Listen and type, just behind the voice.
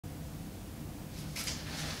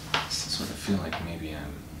feel like maybe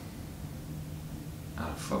I'm out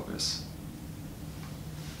of focus.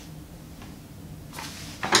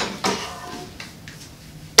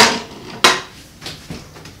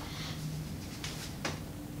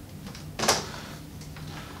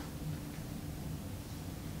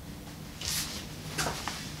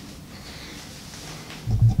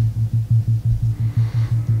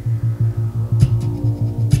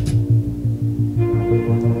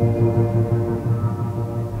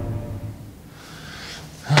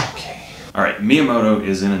 Alright, Miyamoto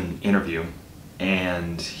is in an interview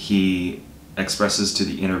and he expresses to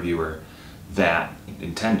the interviewer that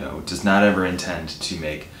Nintendo does not ever intend to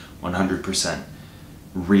make 100%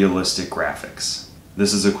 realistic graphics.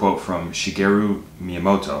 This is a quote from Shigeru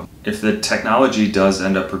Miyamoto. If the technology does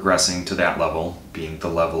end up progressing to that level, being the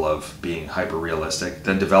level of being hyper-realistic,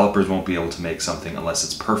 then developers won't be able to make something unless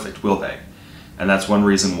it's perfect, will they? And that's one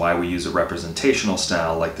reason why we use a representational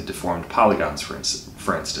style like the deformed polygons, for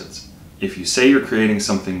instance. If you say you're creating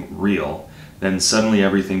something real, then suddenly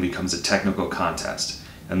everything becomes a technical contest,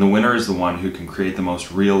 and the winner is the one who can create the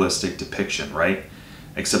most realistic depiction, right?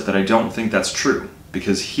 Except that I don't think that's true,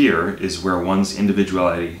 because here is where one's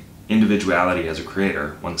individuality as a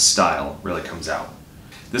creator, one's style, really comes out.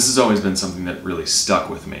 This has always been something that really stuck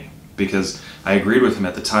with me, because I agreed with him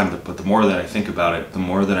at the time, but the more that I think about it, the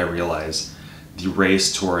more that I realize the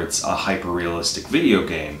race towards a hyper-realistic video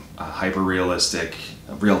game, a hyper-realistic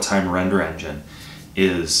real-time render engine,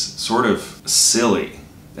 is sort of silly,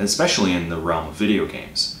 especially in the realm of video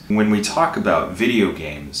games. When we talk about video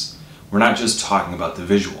games, we're not just talking about the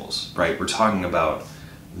visuals, right? We're talking about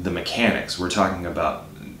the mechanics. We're talking about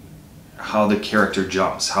how the character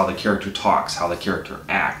jumps, how the character talks, how the character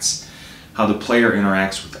acts, how the player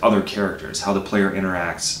interacts with other characters, how the player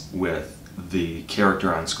interacts with the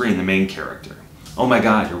character on screen, the main character. Oh my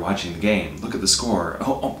god, you're watching the game. Look at the score.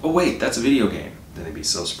 Oh wait, that's a video game. Then they'd be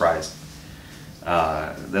so surprised.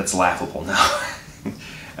 That's laughable now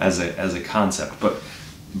as a concept.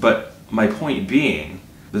 But my point being,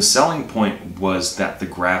 the selling point was that the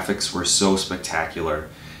graphics were so spectacular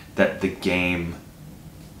that the game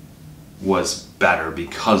was better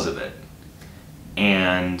because of it.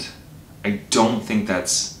 And I don't think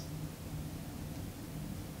that's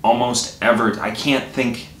almost ever, I can't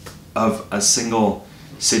think of a single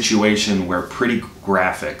situation where pretty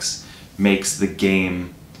graphics makes the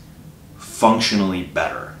game functionally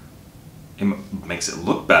better. It makes it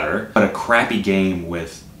look better, but a crappy game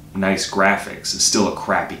with nice graphics is still a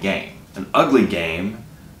crappy game. An ugly game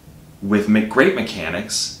with great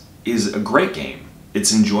mechanics is a great game.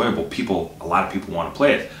 It's enjoyable. A lot of people want to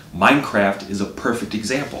play it. Minecraft is a perfect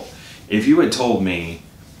example. If you had told me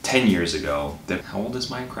 10 years ago that, how old is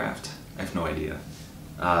Minecraft? I have no idea.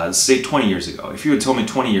 Say 20 years ago. If you had told me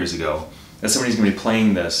 20 years ago that somebody's going to be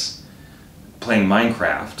playing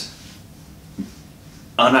Minecraft,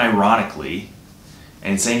 unironically,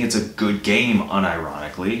 and saying it's a good game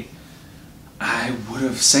unironically, I would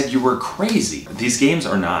have said you were crazy. These games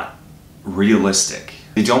are not realistic.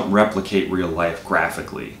 They don't replicate real life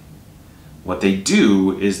graphically. What they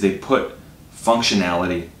do is they put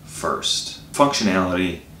functionality first.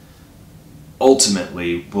 Functionality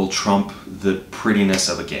ultimately will trump the prettiness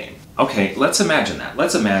of a game. Okay, let's imagine that.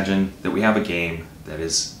 Let's imagine that we have a game that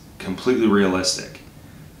is completely realistic.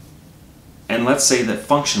 And let's say that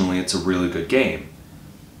functionally it's a really good game.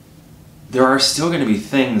 There are still going to be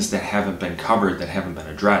things that haven't been covered, that haven't been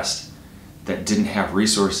addressed, that didn't have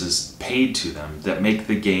resources paid to them, that make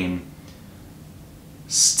the game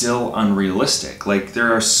still unrealistic. Like,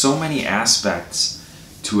 there are so many aspects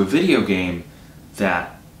to a video game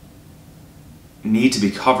that need to be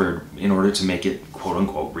covered in order to make it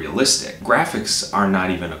quote-unquote realistic. Graphics are not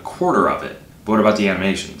even a quarter of it. But what about the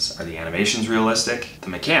animations? Are the animations realistic? The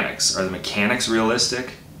mechanics. Are the mechanics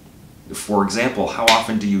realistic? For example, how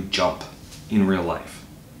often do you jump in real life?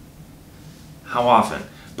 How often?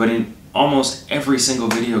 But in almost every single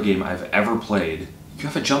video game I've ever played, you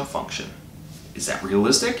have a jump function. Is that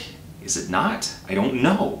realistic? Is it not? I don't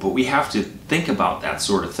know, but we have to think about that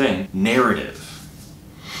sort of thing. Narrative.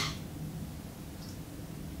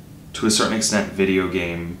 To a certain extent, video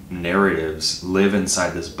game narratives live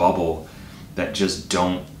inside this bubble that just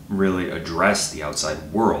don't really address the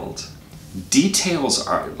outside world. Details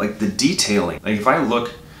are, like the detailing. Like if I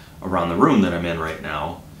look around the room that I'm in right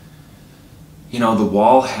now, you know, the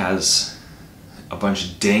wall has a bunch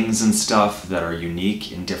of dings and stuff that are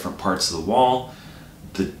unique in different parts of the wall.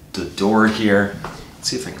 The door here, let's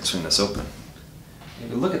see if I can swing this open.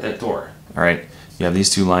 Maybe look at that door. All right, you have these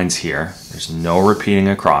two lines here. There's no repeating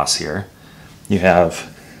across here. You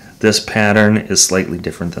have this pattern is slightly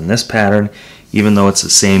different than this pattern, even though it's the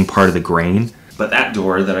same part of the grain. But that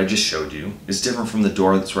door that I just showed you is different from the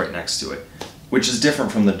door that's right next to it, which is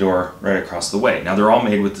different from the door right across the way. Now they're all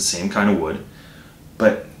made with the same kind of wood,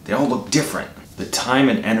 but they all look different. The time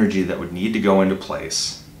and energy that would need to go into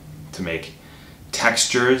place to make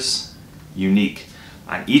textures unique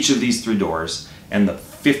on each of these 3 doors and the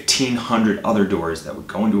 1,500 other doors that would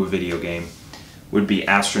go into a video game would be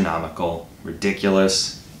astronomical,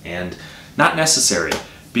 ridiculous, and not necessary,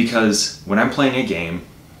 because when I'm playing a game,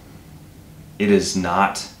 it is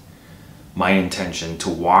not my intention to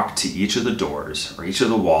walk to each of the doors or each of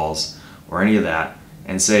the walls or any of that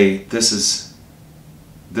and say, this is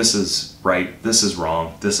right, this is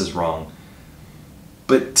wrong, this is wrong.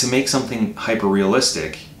 But to make something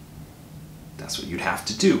hyper-realistic, that's what you'd have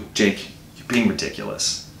to do. Jake, you're being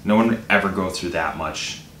ridiculous. No one would ever go through that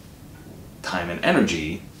much time and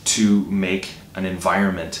energy to make an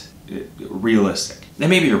environment realistic. And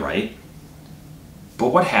maybe you're right, but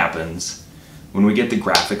what happens when we get the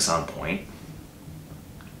graphics on point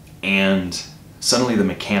and suddenly the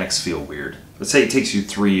mechanics feel weird? Let's say it takes you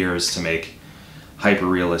 3 years to make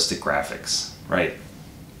hyper-realistic graphics, right?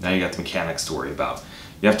 Now you got the mechanics to worry about.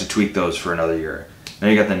 You have to tweak those for another year. Now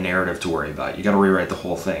you got the narrative to worry about. You got to rewrite the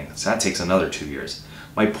whole thing. So that takes another 2 years.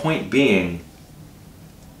 My point being,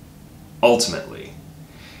 ultimately,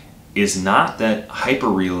 is not that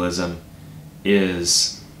hyper-realism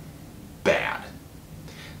is bad.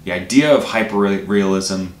 The idea of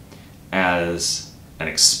hyper-realism as an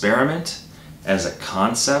experiment, as a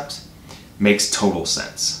concept, makes total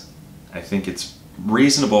sense. I think it's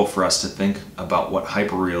reasonable for us to think about what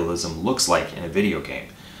hyper-realism looks like in a video game.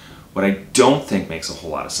 What I don't think makes a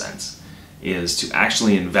whole lot of sense is to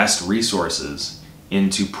actually invest resources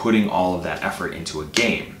into putting all of that effort into a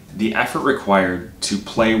game. The effort required to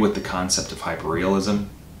play with the concept of hyper-realism,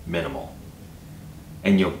 minimal.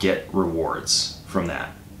 And you'll get rewards from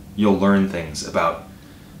that. You'll learn things about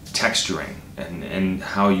texturing and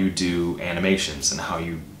how you do animations and how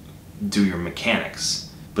you do your mechanics.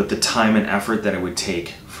 But the time and effort that it would take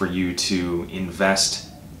for you to invest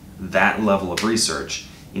that level of research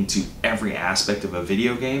into every aspect of a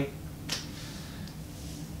video game,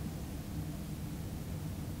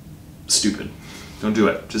 stupid. Don't do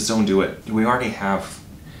it. Just don't do it. We already have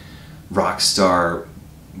Rockstar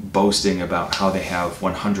boasting about how they have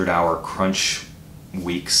 100-hour crunch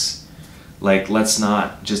weeks. Like, let's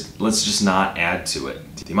just not add to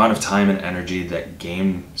it. The amount of time and energy that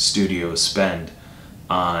game studios spend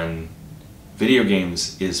on video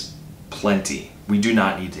games is plenty. We do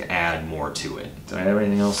not need to add more to it. Did I have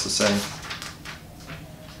anything else to say?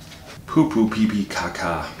 Poo poo pee pee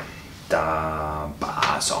caca da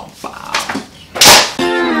ba song ba.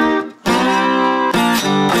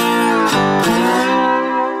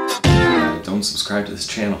 Don't subscribe to this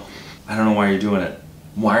channel. I don't know why you're doing it.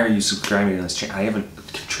 Why are you subscribing to this channel? I haven't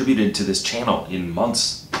contributed to this channel in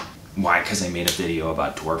months. Why? Because I made a video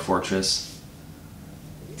about Dwarf Fortress.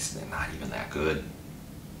 It's not even that good.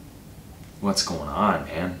 What's going on,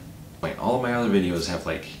 man? Wait, all of my other videos have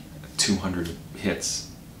like 200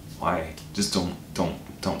 hits. Why? Just don't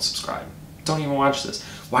subscribe. Don't even watch this.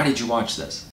 Why did you watch this?